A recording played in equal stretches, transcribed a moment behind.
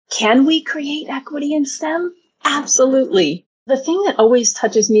Can we create equity in STEM? Absolutely. The thing that always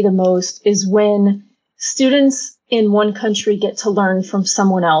touches me the most is when students in one country get to learn from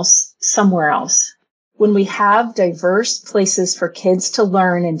someone else somewhere else. When we have diverse places for kids to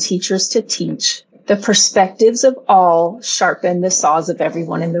learn and teachers to teach, the perspectives of all sharpen the saws of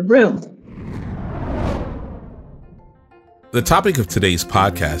everyone in the room. The topic of today's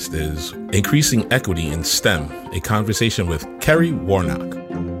podcast is Increasing Equity in STEM, a conversation with Kerry Warnock.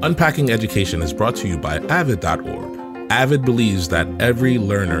 Unpacking Education is brought to you by Avid.org. Avid believes that every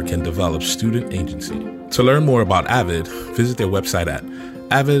learner can develop student agency. To learn more about Avid, visit their website at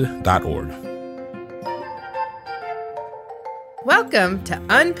avid.org. Welcome to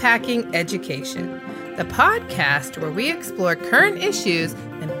Unpacking Education, the podcast where we explore current issues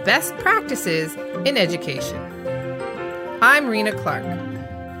and best practices in education. I'm Rena Clark.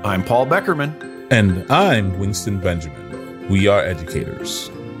 I'm Paul Beckerman. And I'm Winston Benjamin. We are educators.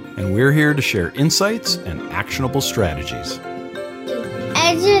 And we're here to share insights and actionable strategies.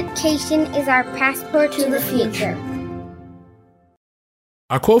 Education is our passport to the future.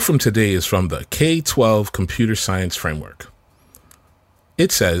 Our quote from today is from the K-12 Computer Science Framework.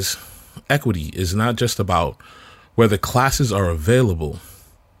 It says, equity is not just about whether classes are available,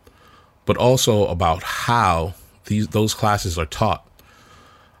 but also about how those classes are taught,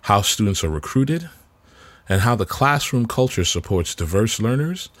 how students are recruited, and how the classroom culture supports diverse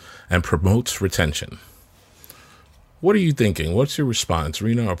learners and promotes retention. What are you thinking? What's your response,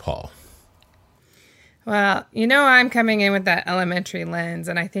 Rena or Paul? Well, I'm coming in with that elementary lens,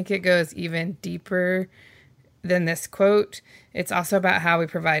 and I think it goes even deeper than this quote. It's also about how we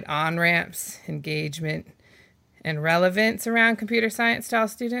provide on-ramps, engagement, and relevance around computer science to all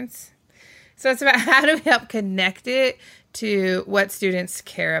students. So it's about how do we help connect it to what students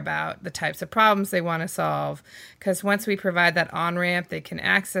care about, the types of problems they want to solve. Because once we provide that on-ramp, they can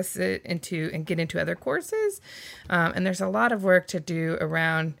access it and get into other courses. And there's a lot of work to do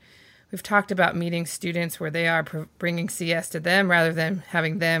around, we've talked about meeting students where they are bringing CS to them rather than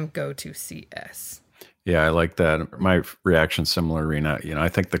having them go to CS. Yeah, I like that. My reaction's similar, Rena. I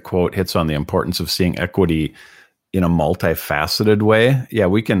think the quote hits on the importance of seeing equity in a multifaceted way. Yeah,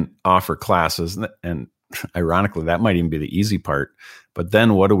 we can offer classes, and ironically, that might even be the easy part. But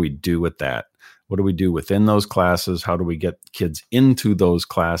then what do we do with that? What do we do within those classes? How do we get kids into those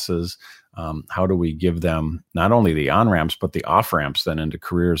classes? How do we give them not only the on-ramps, but the off-ramps then into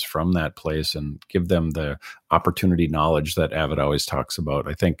careers from that place and give them the opportunity knowledge that Avid always talks about?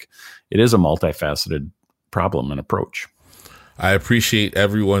 I think it is a multifaceted problem and approach. I appreciate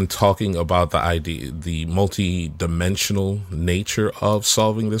everyone talking about the multi-dimensional nature of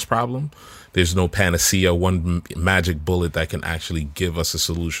solving this problem. There's no panacea, one magic bullet that can actually give us a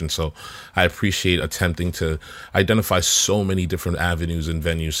solution. So I appreciate attempting to identify so many different avenues and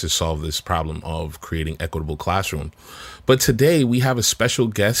venues to solve this problem of creating equitable classroom. But today we have a special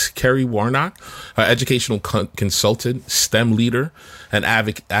guest, Kerry Warnock, an educational consultant, STEM leader, and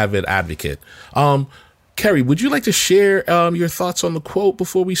avid advocate. Kerry, would you like to share your thoughts on the quote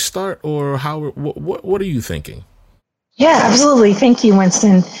before we start, or what are you thinking? Yeah, absolutely. Thank you,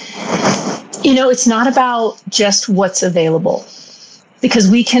 Winston. It's not about just what's available, because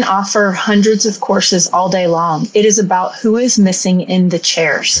we can offer hundreds of courses all day long. It is about who is missing in the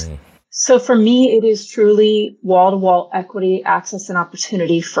chairs. So for me, it is truly wall-to-wall equity, access, and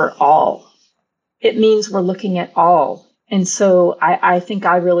opportunity for all. It means we're looking at all. And so I think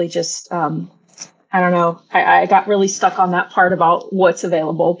I really just, I don't know, I got really stuck on that part about what's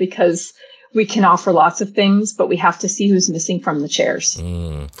available, because we can offer lots of things, but we have to see who's missing from the chairs.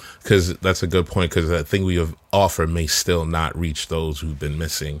 Because that's a good point, because that thing we offer may still not reach those who've been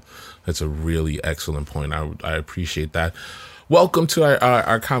missing. That's a really excellent point. I appreciate that. Welcome to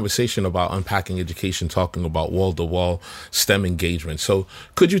our conversation about unpacking education, talking about wall-to-wall STEM engagement. So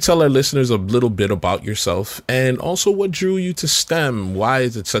could you tell our listeners a little bit about yourself, and also what drew you to STEM? Why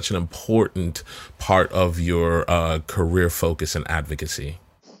is it such an important part of your career focus and advocacy?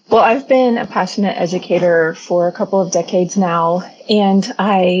 Well, I've been a passionate educator for a couple of decades now, and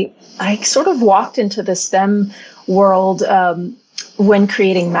I sort of walked into the STEM world when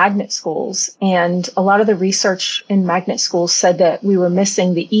creating magnet schools. And a lot of the research in magnet schools said that we were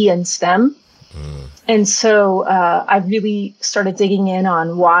missing the E in STEM. And so I really started digging in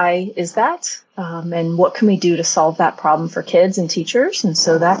on why is that, and what can we do to solve that problem for kids and teachers. And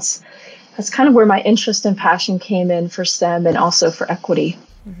so that's kind of where my interest and passion came in for STEM and also for equity.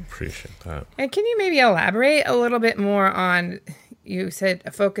 Appreciate that. And can you maybe elaborate a little bit more on, you said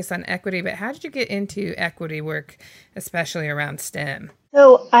a focus on equity, but how did you get into equity work, especially around STEM?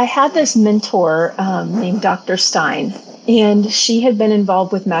 So I had this mentor named Dr. Stein, and she had been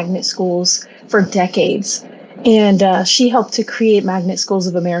involved with magnet schools for decades. And she helped to create Magnet Schools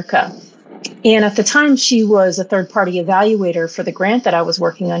of America. And at the time, she was a third-party evaluator for the grant that I was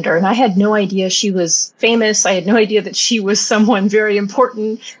working under. And I had no idea she was famous. I had no idea that she was someone very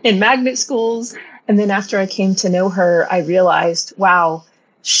important in magnet schools. And then after I came to know her, I realized, wow,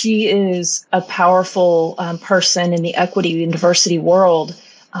 she is a powerful person in the equity and diversity world.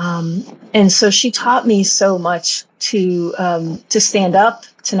 And so she taught me so much to stand up,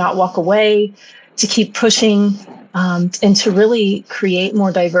 to not walk away, to keep pushing, and to really create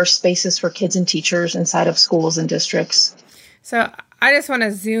more diverse spaces for kids and teachers inside of schools and districts. So I just want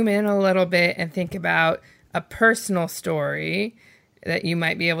to zoom in a little bit and think about a personal story that you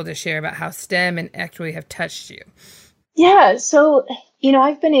might be able to share about how STEM and equity have touched you. Yeah, so,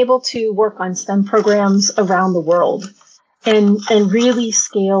 I've been able to work on STEM programs around the world and really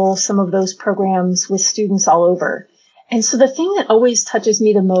scale some of those programs with students all over. And so the thing that always touches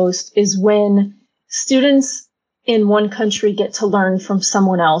me the most is when students in one country get to learn from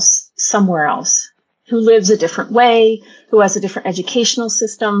someone else somewhere else who lives a different way, who has a different educational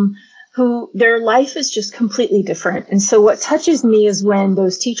system, who their life is just completely different. And so what touches me is when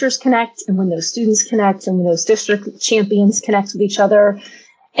those teachers connect and when those students connect and when those district champions connect with each other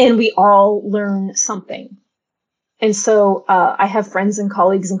and we all learn something. And so I have friends and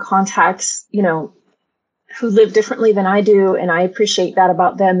colleagues and contacts, who live differently than I do. And I appreciate that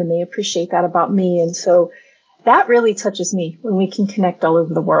about them and they appreciate that about me. And so that really touches me when we can connect all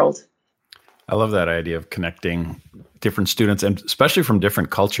over the world. I love that idea of connecting different students and especially from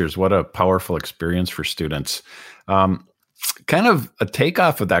different cultures. What a powerful experience for students. Kind of a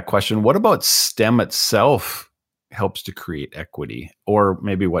takeoff of that question. What about STEM itself helps to create equity, or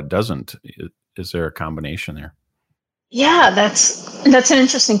maybe what doesn't? Is there a combination there? Yeah, that's an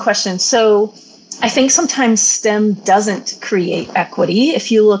interesting question. So I think sometimes STEM doesn't create equity. If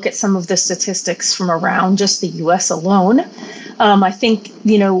you look at some of the statistics from around just the US alone, I think,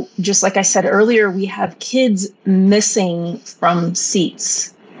 just like I said earlier, we have kids missing from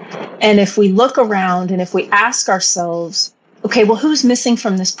seats. And if we look around and if we ask ourselves, okay, well, who's missing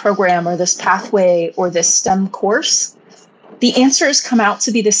from this program or this pathway or this STEM course? The answers come out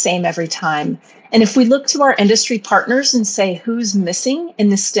to be the same every time. And if we look to our industry partners and say, who's missing in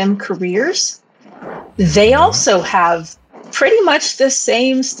the STEM careers? They also have pretty much the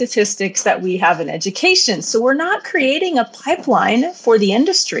same statistics that we have in education. So we're not creating a pipeline for the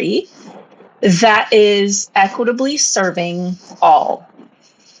industry that is equitably serving all.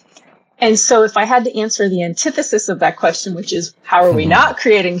 And so if I had to answer the antithesis of that question, which is how are we not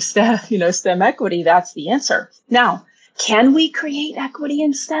creating STEM equity, that's the answer. Now, can we create equity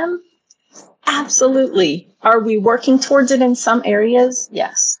in STEM? Absolutely. Are we working towards it in some areas?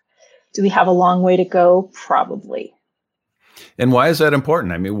 Yes. Do we have a long way to go? Probably. And why is that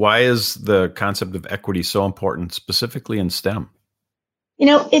important? I mean, why is the concept of equity so important, specifically in STEM?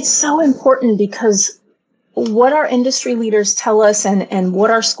 It's so important because what our industry leaders tell us and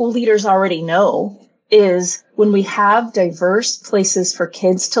what our school leaders already know is when we have diverse places for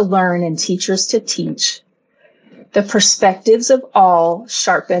kids to learn and teachers to teach, the perspectives of all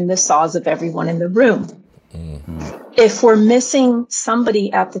sharpen the saws of everyone in the room. Mm-hmm. If we're missing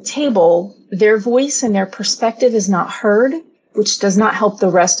somebody at the table, their voice and their perspective is not heard, which does not help the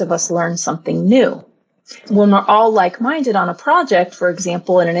rest of us learn something new. When we're all like-minded on a project, for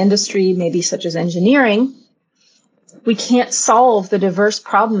example, in an industry maybe such as engineering, we can't solve the diverse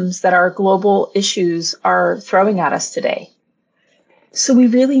problems that our global issues are throwing at us today. So we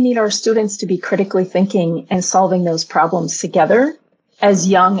really need our students to be critically thinking and solving those problems together as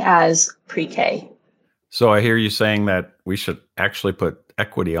young as pre-K. So I hear you saying that we should actually put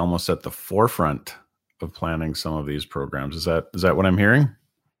equity almost at the forefront of planning some of these programs. Is that what I'm hearing?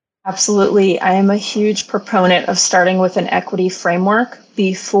 Absolutely. I am a huge proponent of starting with an equity framework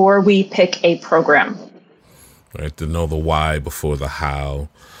before we pick a program. Right, to know the why before the how.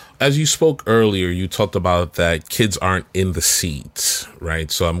 As you spoke earlier, you talked about that kids aren't in the seats,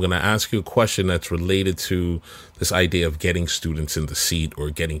 right? So I'm going to ask you a question that's related to this idea of getting students in the seat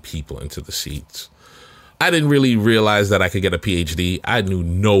or getting people into the seats. I didn't really realize that I could get a PhD. I knew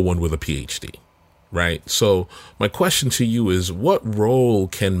no one with a PhD, right? So my question to you is, what role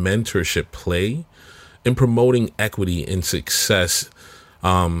can mentorship play in promoting equity and success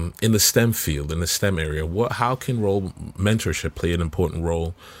in the STEM field, in the STEM area? How can mentorship play an important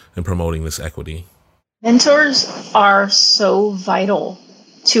role in promoting this equity? Mentors are so vital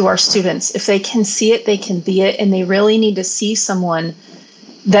to our students. If they can see it, they can be it. And they really need to see someone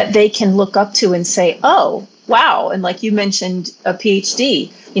that they can look up to and say, oh, wow. And like you mentioned, a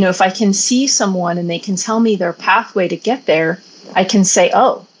PhD, if I can see someone and they can tell me their pathway to get there, I can say,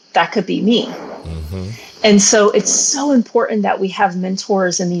 oh, that could be me. Mm-hmm. And so it's so important that we have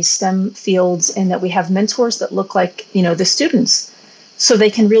mentors in these STEM fields and that we have mentors that look like, the students, so they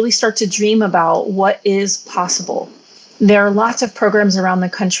can really start to dream about what is possible. There are lots of programs around the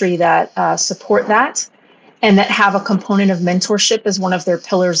country that support that and that have a component of mentorship as one of their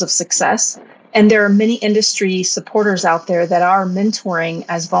pillars of success. And there are many industry supporters out there that are mentoring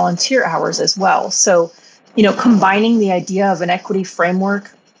as volunteer hours as well. So, combining the idea of an equity framework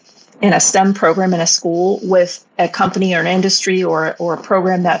in a STEM program in a school with a company or an industry or a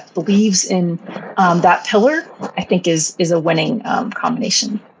program that believes in that pillar, I think is a winning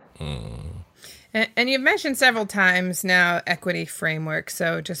combination. And you've mentioned several times now equity frameworks.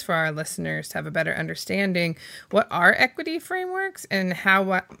 So just for our listeners to have a better understanding, what are equity frameworks and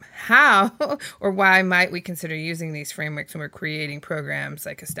how or why might we consider using these frameworks when we're creating programs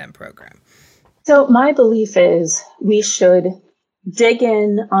like a STEM program? So my belief is we should dig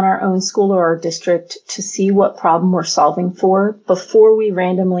in on our own school or our district to see what problem we're solving for before we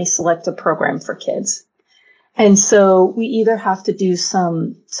randomly select a program for kids. And so we either have to do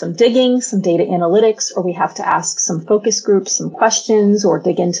some digging, some data analytics, or we have to ask some focus groups some questions or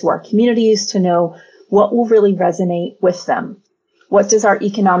dig into our communities to know what will really resonate with them. What does our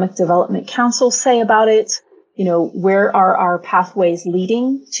Economic Development Council say about it? Where are our pathways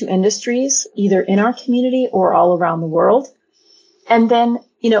leading to industries, either in our community or all around the world? And then,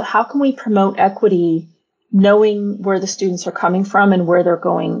 how can we promote equity knowing where the students are coming from and where they're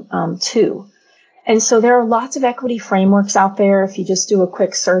going to? And so there are lots of equity frameworks out there. If you just do a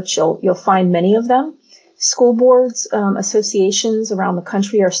quick search, you'll find many of them. School boards, associations around the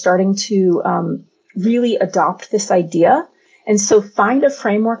country are starting to really adopt this idea. And so find a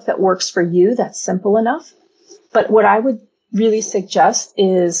framework that works for you that's simple enough. But what I would really suggest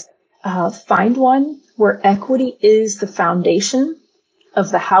is find one where equity is the foundation of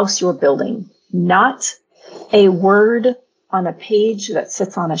the house you're building, not a word on a page that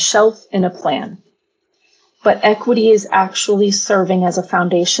sits on a shelf in a plan. But equity is actually serving as a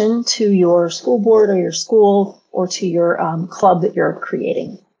foundation to your school board or your school or to your club that you're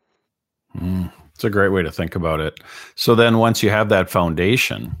creating. It's a great way to think about it. So then once you have that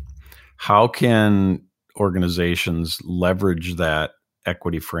foundation, how can organizations leverage that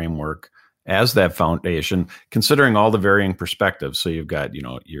equity framework as that foundation, considering all the varying perspectives? So you've got,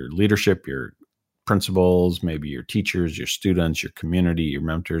 your leadership, your principals, maybe your teachers, your students, your community, your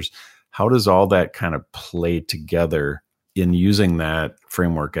mentors. How does all that kind of play together in using that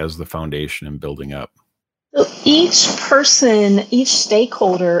framework as the foundation and building up? So each person, each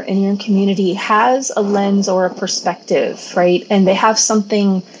stakeholder in your community has a lens or a perspective, right? And they have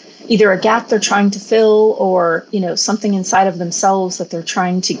something, either a gap they're trying to fill or, something inside of themselves that they're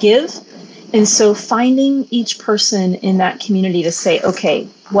trying to give. And so finding each person in that community to say, okay,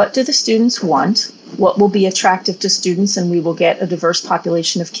 what do the students want? What will be attractive to students? And we will get a diverse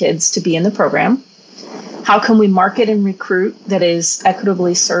population of kids to be in the program. How can we market and recruit that is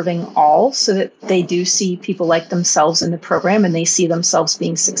equitably serving all so that they do see people like themselves in the program and they see themselves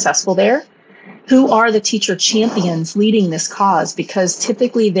being successful there? Who are the teacher champions leading this cause? Because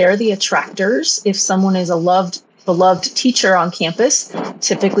typically they're the attractors. If someone is a beloved teacher on campus,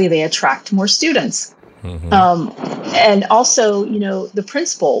 typically they attract more students. Mm-hmm. And also, the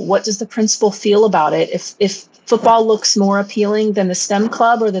principal, what does the principal feel about it? If football looks more appealing than the STEM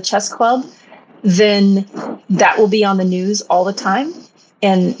club or the chess club, then that will be on the news all the time.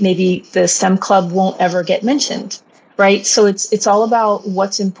 And maybe the STEM club won't ever get mentioned, right? So it's all about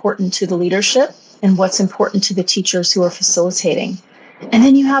what's important to the leadership and what's important to the teachers who are facilitating. And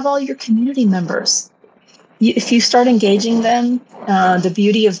then you have all your community members. If you start engaging them, the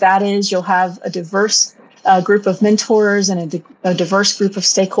beauty of that is you'll have a diverse group of mentors and a diverse group of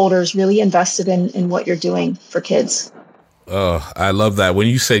stakeholders really invested in what you're doing for kids. Oh, I love that. When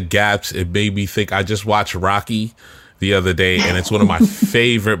you said gaps, it made me think I just watched Rocky the other day, and it's one of my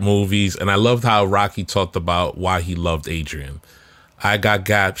favorite movies. And I loved how Rocky talked about why he loved Adrian. I got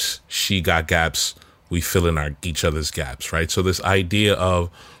gaps. She got gaps. We fill in each other's gaps, right? So this idea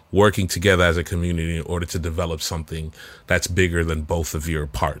of working together as a community in order to develop something that's bigger than both of your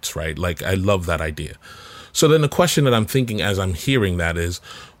parts, right? Like, I love that idea. So then the question that I'm thinking as I'm hearing that is,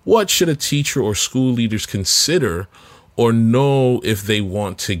 what should a teacher or school leaders consider or know if they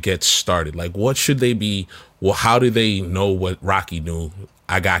want to get started? Like, what should they be? Well, how do they know what Rocky knew?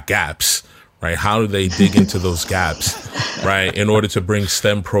 I got gaps, right? How do they dig into those gaps, right, in order to bring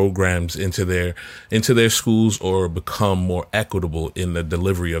STEM programs into their schools or become more equitable in the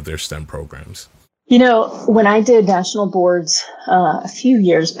delivery of their STEM programs? You know, when I did national boards a few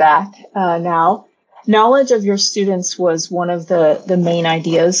years back now, knowledge of your students was one of the main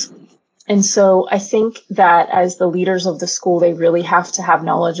ideas. And so I think that as the leaders of the school, they really have to have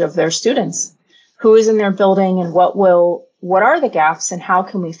knowledge of their students, who is in their building and what are the gaps and how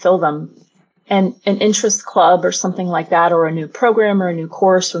can we fill them? And an interest club or something like that, or a new program or a new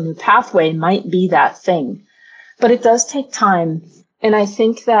course or a new pathway might be that thing. But it does take time. And I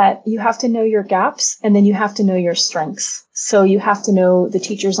think that you have to know your gaps and then you have to know your strengths. So you have to know the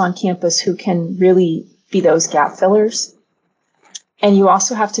teachers on campus who can really be those gap fillers. And you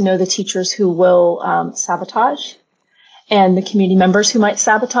also have to know the teachers who will sabotage and the community members who might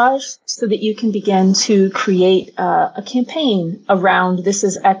sabotage, so that you can begin to create a campaign around this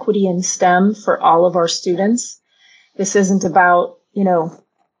is equity in STEM for all of our students. This isn't about,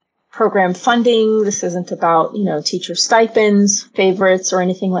 program funding. This isn't about, teacher stipends, favorites, or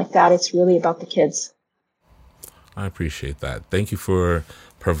anything like that. It's really about the kids. I appreciate that. Thank you for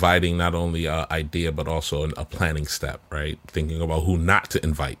providing not only an idea, but also a planning step, right? Thinking about who not to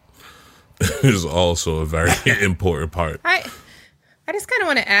invite is also a very important part. I just kind of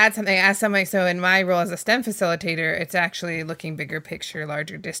want to add something. So in my role as a STEM facilitator, it's actually looking bigger picture,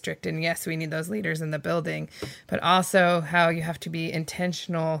 larger district. And yes, we need those leaders in the building, but also how you have to be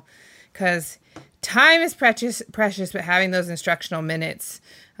intentional, because time is precious, but having those instructional minutes,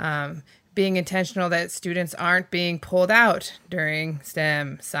 being intentional that students aren't being pulled out during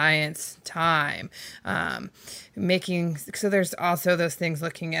STEM, science time, so there's also those things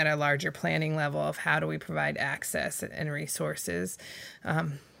looking at a larger planning level of how do we provide access and resources,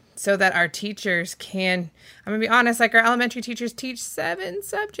 so that our teachers can, I'm going to be honest, like our elementary teachers teach 7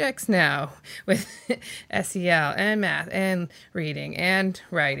 subjects now with SEL and math and reading and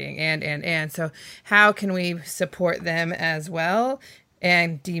writing and so how can we support them as well?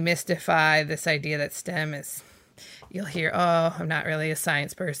 And demystify this idea that STEM is, you'll hear, oh, I'm not really a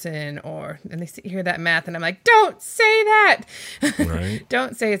science person, and they hear that math, and I'm like, don't say that. Right.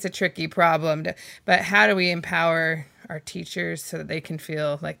 Don't say it's a tricky problem. But how do we empower our teachers so that they can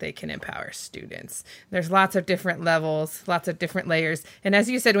feel like they can empower students? There's lots of different levels, lots of different layers. And as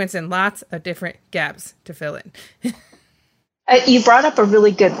you said, Winston, lots of different gaps to fill in. You brought up a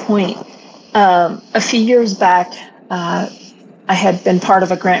really good point. A few years back, I had been part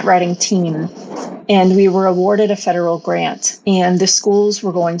of a grant writing team, and we were awarded a federal grant, and the schools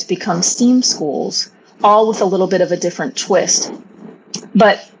were going to become STEAM schools, all with a little bit of a different twist.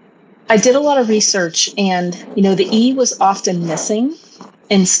 But I did a lot of research, and, the E was often missing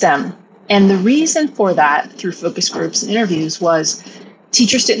in STEM. And the reason for that, through focus groups and interviews, was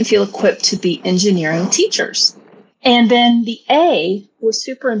teachers didn't feel equipped to be engineering teachers. And then the A was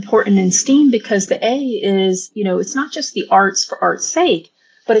super important in STEAM, because the A is, it's not just the arts for art's sake,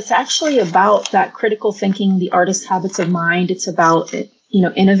 but it's actually about that critical thinking, the artist's habits of mind. It's about,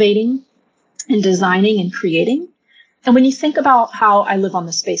 innovating and designing and creating. And when you think about how I live on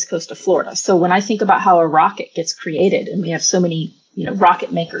the space coast of Florida, so when I think about how a rocket gets created, and we have so many,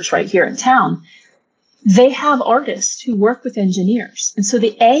 rocket makers right here in town, they have artists who work with engineers. And so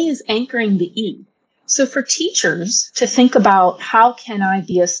the A is anchoring the E. So for teachers to think about how can I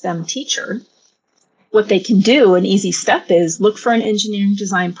be a STEM teacher, what they can do, an easy step is look for an engineering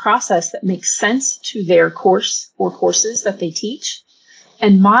design process that makes sense to their course or courses that they teach,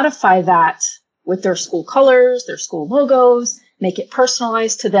 and modify that with their school colors, their school logos, make it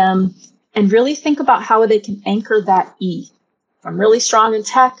personalized to them, and really think about how they can anchor that E. If I'm really strong in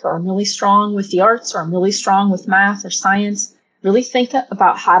tech, or I'm really strong with the arts, or I'm really strong with math or science, really think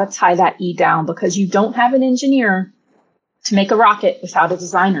about how to tie that E down, because you don't have an engineer to make a rocket without a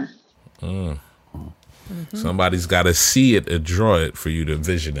designer. Mm-hmm. Somebody's got to see it and draw it for you to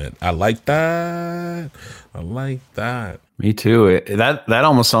envision it. I like that. Me too. That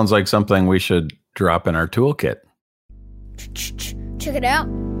almost sounds like something we should drop in our toolkit. Check it out.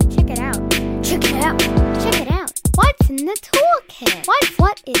 Check it out. Check it out. Check it out. What's in the toolkit?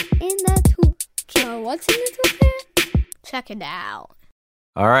 What is in the toolkit? What's in the toolkit? Check it out.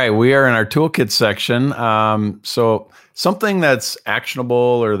 All right, we are in our toolkit section. So something that's actionable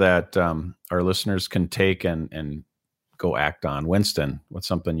or that our listeners can take and go act on. Winston, what's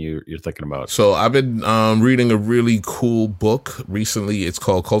something you're thinking about? So I've been reading a really cool book recently. It's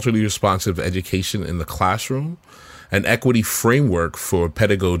called Culturally Responsive Education in the Classroom, an Equity Framework for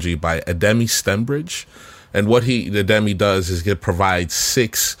Pedagogy by Ademi Stembridge. And what Ademi does is it provides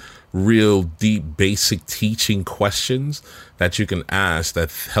 6 real deep basic teaching questions that you can ask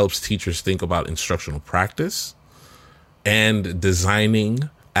that helps teachers think about instructional practice and designing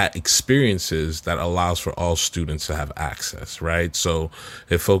at experiences that allows for all students to have access, right? So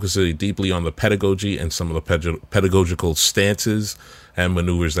it focuses deeply on the pedagogy and some of the pedagogical stances and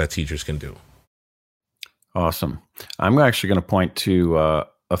maneuvers that teachers can do. Awesome. I'm actually going to point to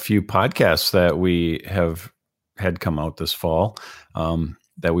a few podcasts that we have had come out this fall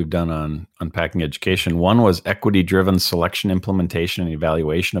that we've done on unpacking education. One was equity-driven selection, implementation, and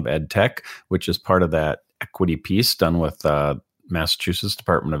evaluation of ed tech, which is part of that equity piece done with Massachusetts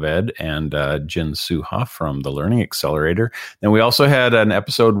Department of Ed and Jin Soo Ha from the Learning Accelerator. Then we also had an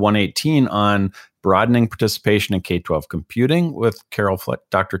episode 118 on broadening participation in K-12 computing with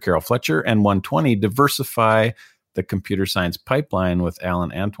Dr. Carol Fletcher, and 120, diversify the computer science pipeline with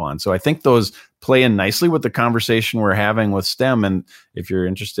Alan Antoine. So I think those play in nicely with the conversation we're having with STEM. And if you're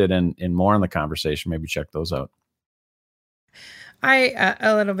interested in more in the conversation, maybe check those out.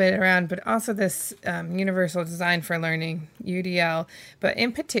 A little bit around, but also this Universal Design for Learning, UDL. But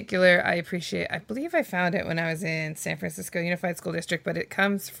in particular, I believe I found it when I was in San Francisco Unified School District, but it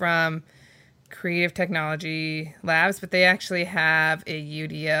comes from Creative Technology Labs, but they actually have a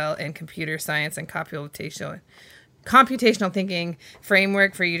UDL and computer science and computational thinking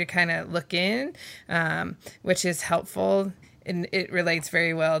framework for you to kind of look in, which is helpful. And it relates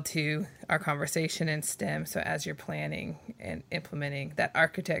very well to our conversation in STEM. So as you're planning and implementing that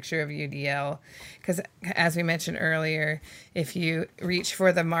architecture of UDL, because as we mentioned earlier, if you reach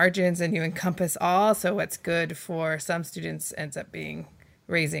for the margins and you encompass all, so what's good for some students ends up being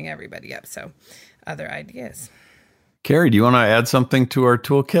raising everybody up. So other ideas. Carrie, do you want to add something to our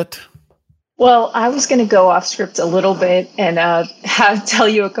toolkit? Well, I was going to go off script a little bit and tell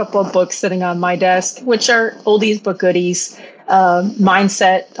you a couple of books sitting on my desk, which are oldies but goodies.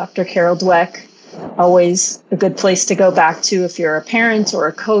 Mindset, Dr. Carol Dweck, always a good place to go back to if you're a parent or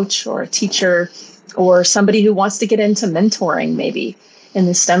a coach or a teacher or somebody who wants to get into mentoring maybe in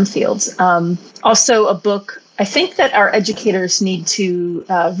the STEM fields. Also a book, I think that our educators need to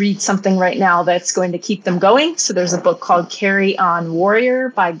read something right now that's going to keep them going. So there's a book called Carry On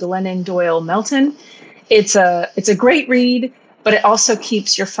Warrior by Glennon Doyle Melton. It's a great read, but it also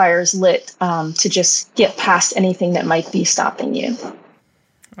keeps your fires lit to just get past anything that might be stopping you.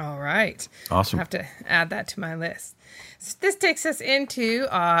 All right. Awesome. I have to add that to my list. So this takes us into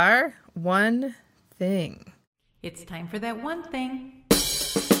our one thing. It's time for that one thing.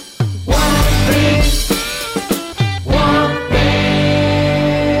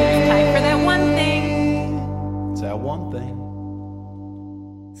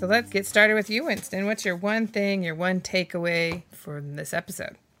 So let's get started with you, Winston. What's your one thing, your one takeaway from this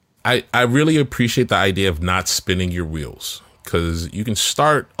episode? I really appreciate the idea of not spinning your wheels, because you can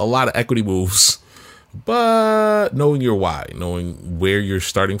start a lot of equity moves, but knowing your why, knowing where you're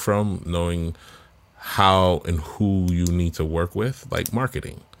starting from, knowing how and who you need to work with, like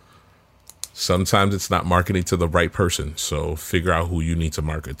marketing. Sometimes it's not marketing to the right person, so figure out who you need to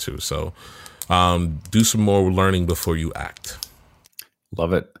market to. So do some more learning before you act.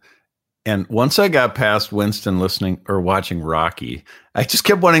 Love it. And once I got past Winston listening or watching Rocky, I just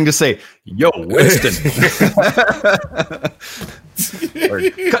kept wanting to say, yo, Winston. Or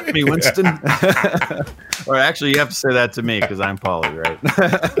cut me, Winston. Or actually, you have to say that to me because I'm Polly, right?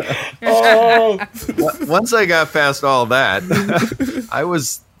 Oh. Once I got past all that, I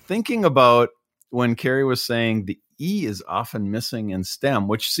was thinking about when Carrie was saying the E is often missing in STEM,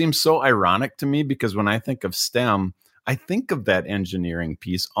 which seems so ironic to me because when I think of STEM, I think of that engineering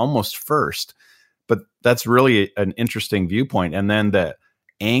piece almost first, but that's really an interesting viewpoint. And then the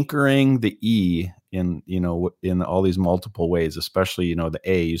anchoring the E in all these multiple ways, especially, the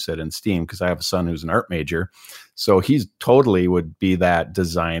A you said in STEAM, because I have a son who's an art major. So he's totally would be that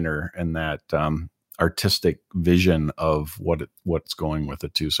designer and that artistic vision of what's going with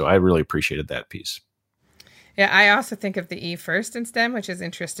it too. So I really appreciated that piece. Yeah, I also think of the E first in STEM, which is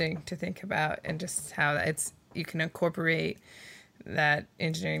interesting to think about, and just how you can incorporate that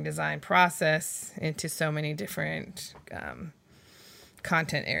engineering design process into so many different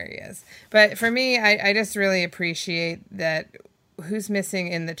content areas. But for me, I just really appreciate that who's missing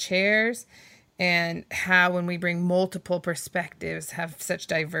in the chairs and how when we bring multiple perspectives, have such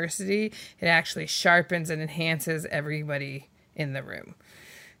diversity, it actually sharpens and enhances everybody in the room.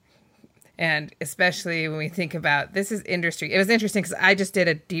 And especially when we think about, this is industry. It was interesting because I just did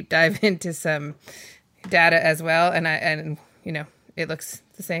a deep dive into some data as well, and it looks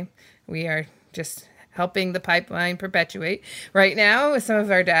the same. We are just helping the pipeline perpetuate right now with some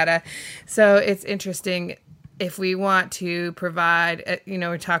of our data. So it's interesting. if we want to provide, we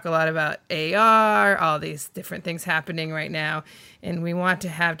talk a lot about AR, all these different things happening right now, and we want to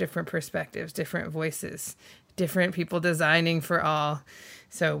have different perspectives, different voices, different people designing for all.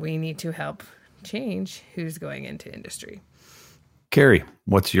 So we need to help change who's going into industry. Carrie,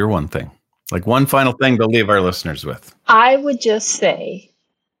 what's your one thing? Like one final thing to leave our listeners with. I would just say,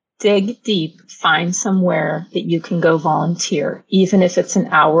 dig deep, find somewhere that you can go volunteer, even if it's an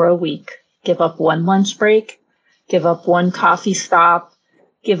hour a week. Give up one lunch break, give up one coffee stop,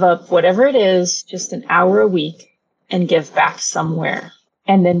 give up whatever it is, just an hour a week, and give back somewhere.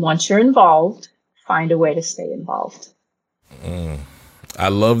 And then once you're involved, find a way to stay involved. I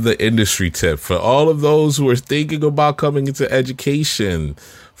love the industry tip for all of those who are thinking about coming into education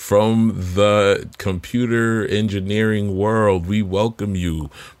from the computer engineering world. We welcome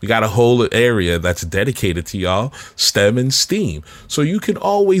you. We got a whole area that's dedicated to y'all, STEM and STEAM. So you can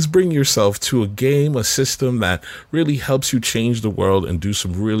always bring yourself to a game, a system that really helps you change the world and do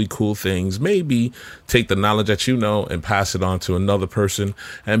some really cool things. Maybe take the knowledge that you know and pass it on to another person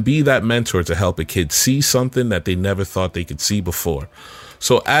and be that mentor to help a kid see something that they never thought they could see before.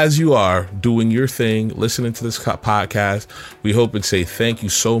 So as you are doing your thing, listening to this podcast, we hope and say thank you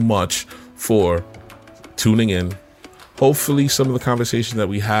so much for tuning in. Hopefully some of the conversations that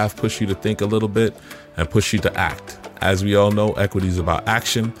we have push you to think a little bit and push you to act. As we all know, equity is about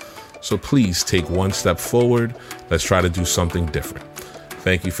action. So please take one step forward. Let's try to do something different.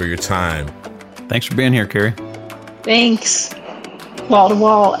 Thank you for your time. Thanks for being here, Carrie. Thanks.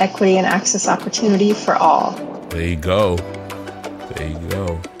 Wall-to-wall equity and access opportunity for all. There you go. There you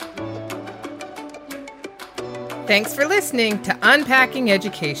go. Thanks for listening to Unpacking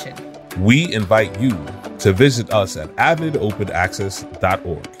Education. We invite you to visit us at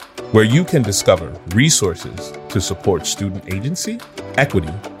avidopenaccess.org, where you can discover resources to support student agency,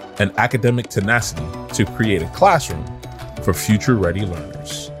 equity, and academic tenacity to create a classroom for future-ready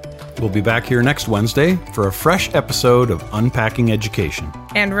learners. We'll be back here next Wednesday for a fresh episode of Unpacking Education.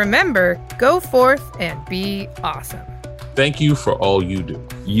 And remember, go forth and be awesome. Thank you for all you do.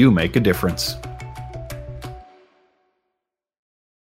 You make a difference.